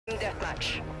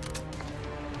deathmatch.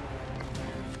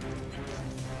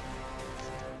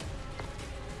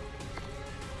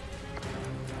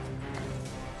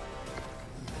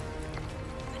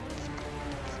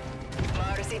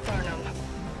 Mars Eternum.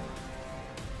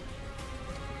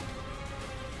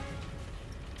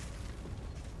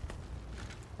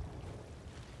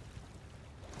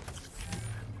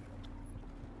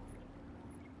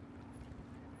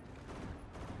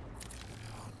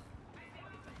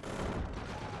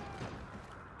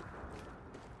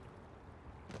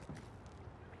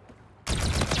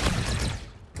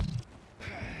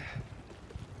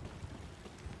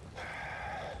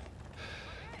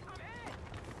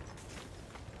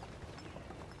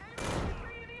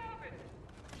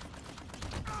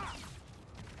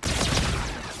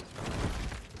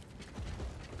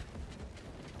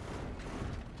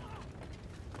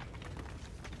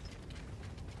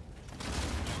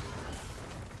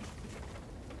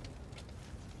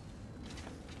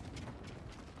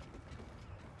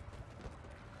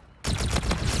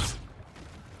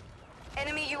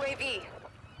 Enemy UAV.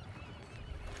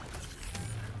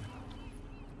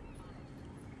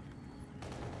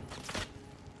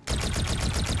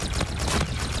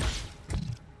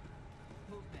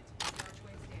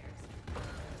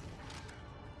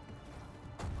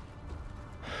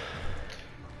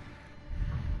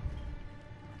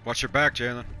 Watch your back,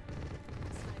 Jalen.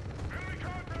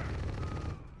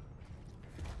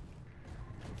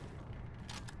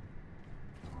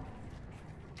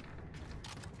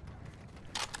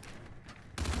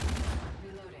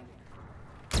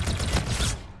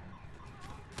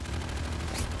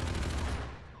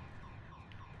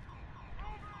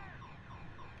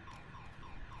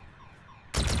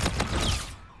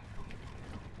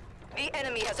 The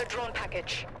enemy has a drone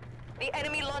package. The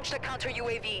enemy launched a counter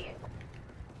UAV.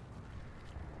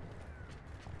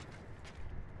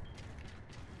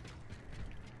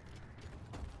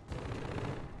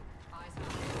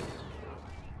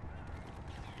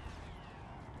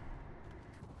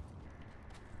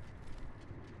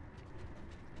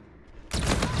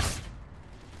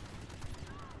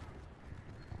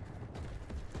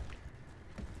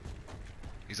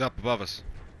 He's up above us.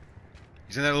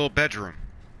 He's in that little bedroom.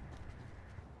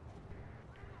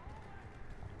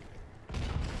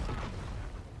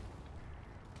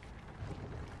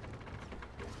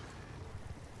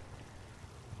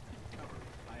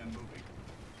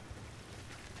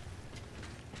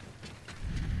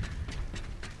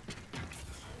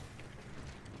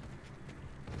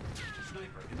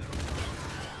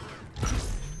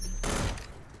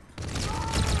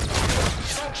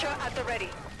 Vulture at the ready.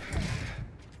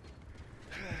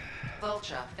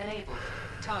 Vulture enabled.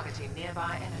 Targeting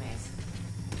nearby enemies.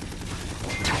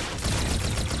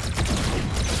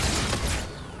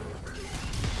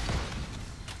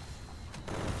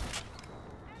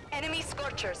 Enemy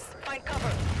Scorchers. Find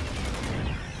cover.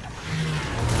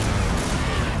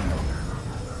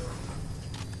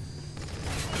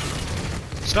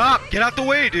 Stop! Get out the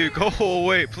way, dude! Go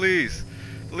away, please.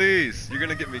 Please. You're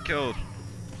gonna get me killed.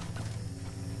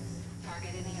 Target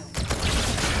in the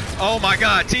open. Oh my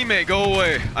god, teammate, go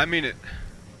away. I mean it.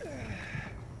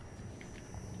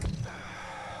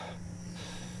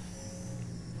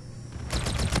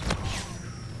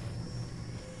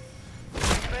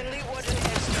 Friendly wooden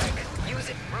airstrike. Use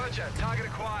it. Roger, target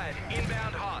acquired.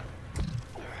 Inbound hot.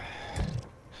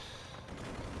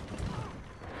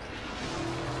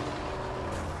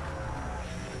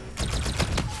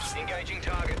 Engaging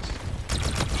targets.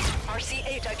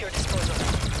 RC-8 at your disposal.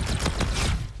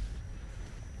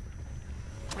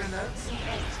 Remote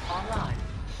C8 online.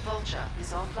 Vulture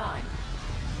is offline.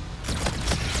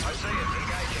 I see it.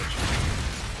 Engaging.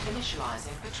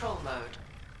 Initializing patrol mode.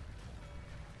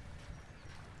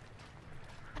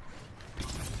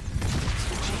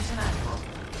 Switching to manual.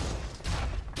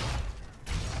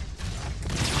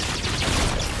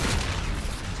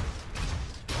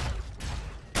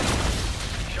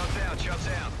 Shots out, shots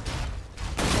out.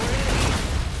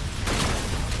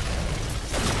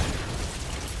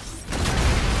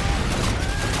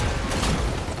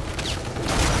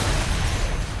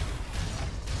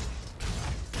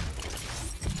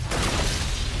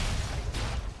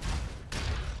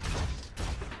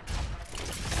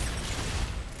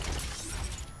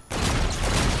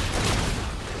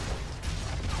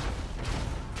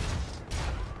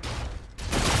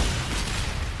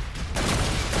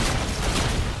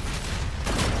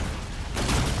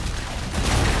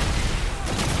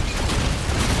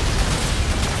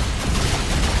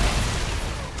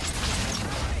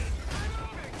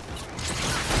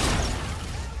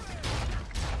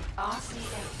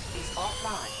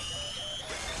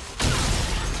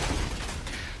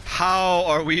 How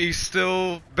are we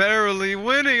still barely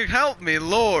winning? Help me,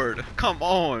 Lord. Come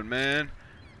on, man.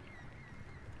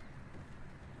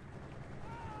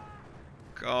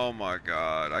 Oh my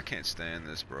God, I can't stand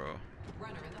this, bro.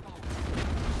 Runner in the hole.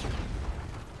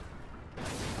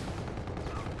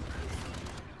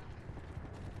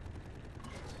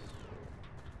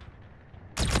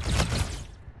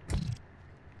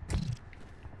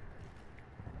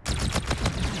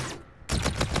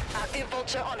 Active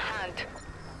Vulture on hand.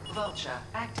 Vulture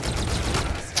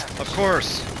active. Of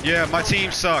course. Yeah, my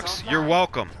team sucks. You're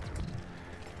welcome.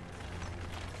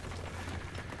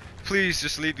 Please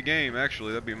just leave the game,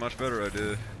 actually. That'd be a much better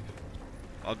idea.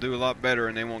 I'll do a lot better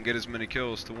and they won't get as many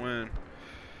kills to win.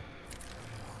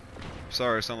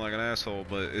 Sorry, I sound like an asshole,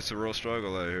 but it's a real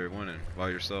struggle out here winning by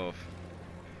yourself.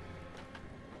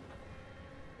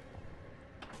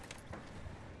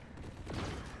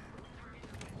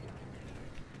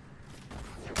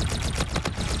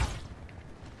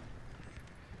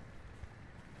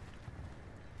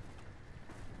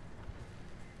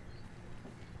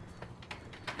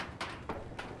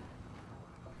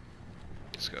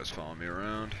 This guy's following me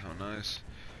around. How nice.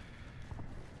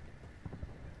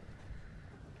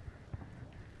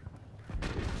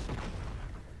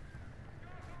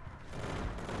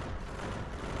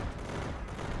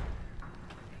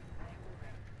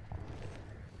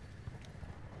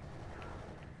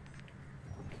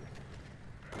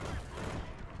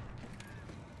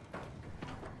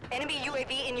 Enemy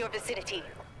UAV in your vicinity.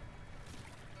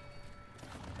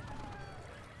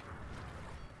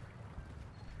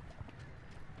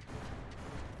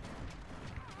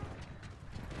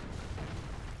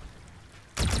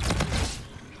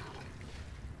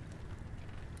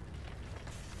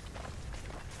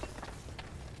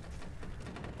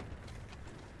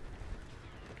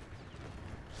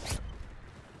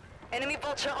 Enemy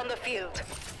Vulture on the field.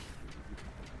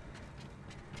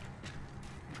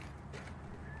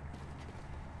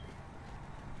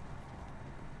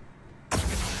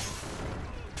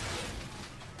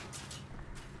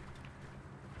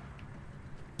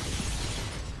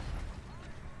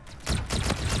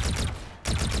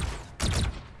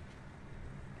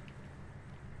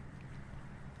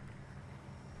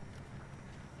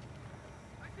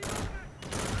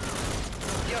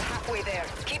 You're halfway there.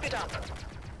 Keep it up.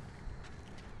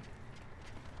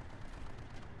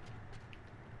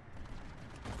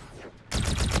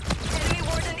 Enemy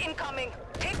warden incoming.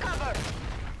 Take cover.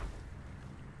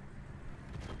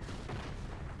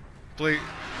 Please,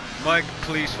 Mike,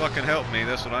 please fucking help me.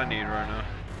 That's what I need right now.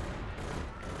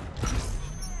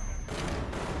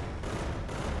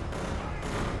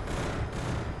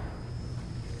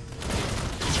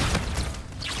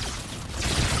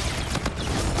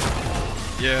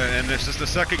 Yeah, and this is the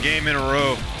second game in a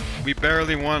row. We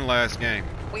barely won last game.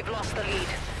 We've lost the lead.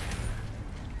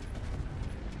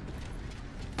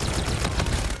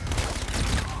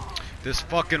 This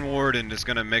fucking warden is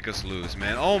gonna make us lose,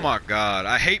 man. Oh my God,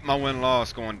 I hate my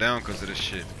win-loss going down because of this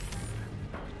shit.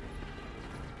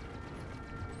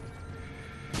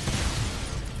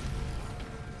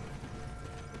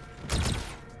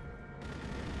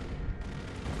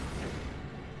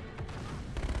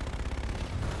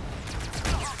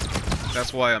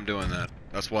 That's why I'm doing that.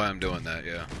 That's why I'm doing that,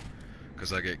 yeah.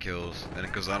 Because I get kills, and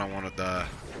because I don't want to die.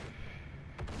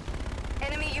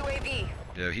 Enemy UAV.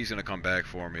 Yeah, he's gonna come back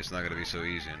for me. It's not gonna be so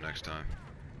easy next time.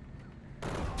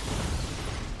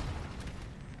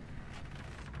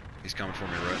 He's coming for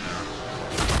me right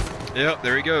now. Yep,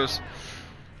 there he goes.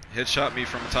 Headshot me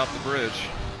from atop the bridge.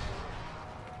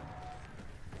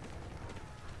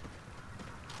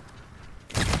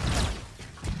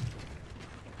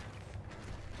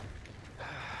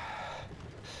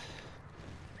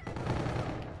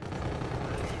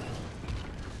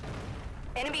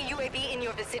 Enemy UAV in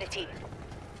your vicinity.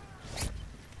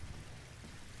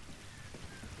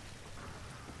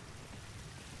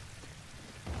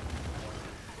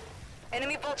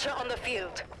 Enemy Vulture on the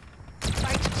field.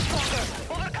 Fight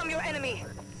stronger. Overcome your enemy.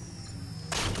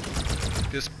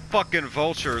 This fucking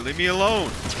vulture, leave me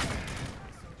alone.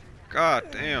 God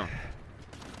damn.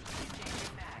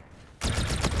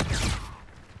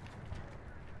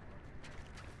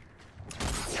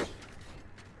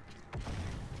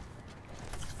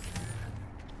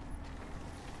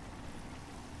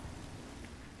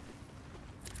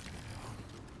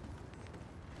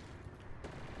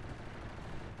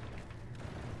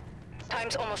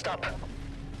 Time's almost up.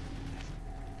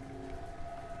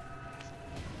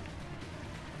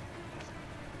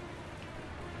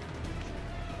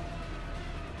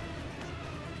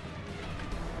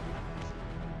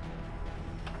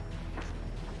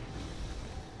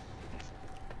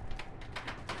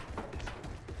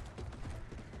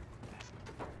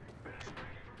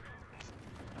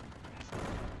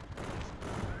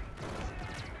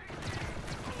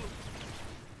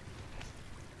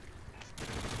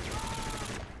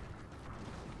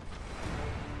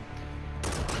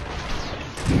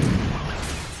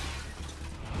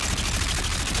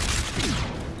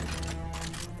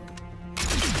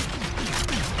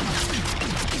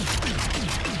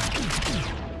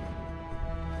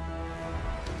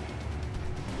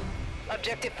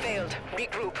 Objective failed.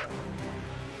 Regroup.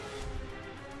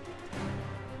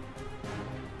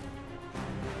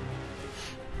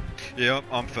 Yep,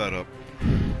 I'm fed up.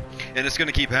 And it's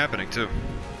gonna keep happening too.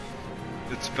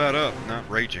 It's fed up, not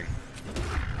raging.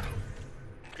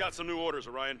 Got some new orders,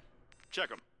 Orion. Check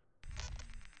them.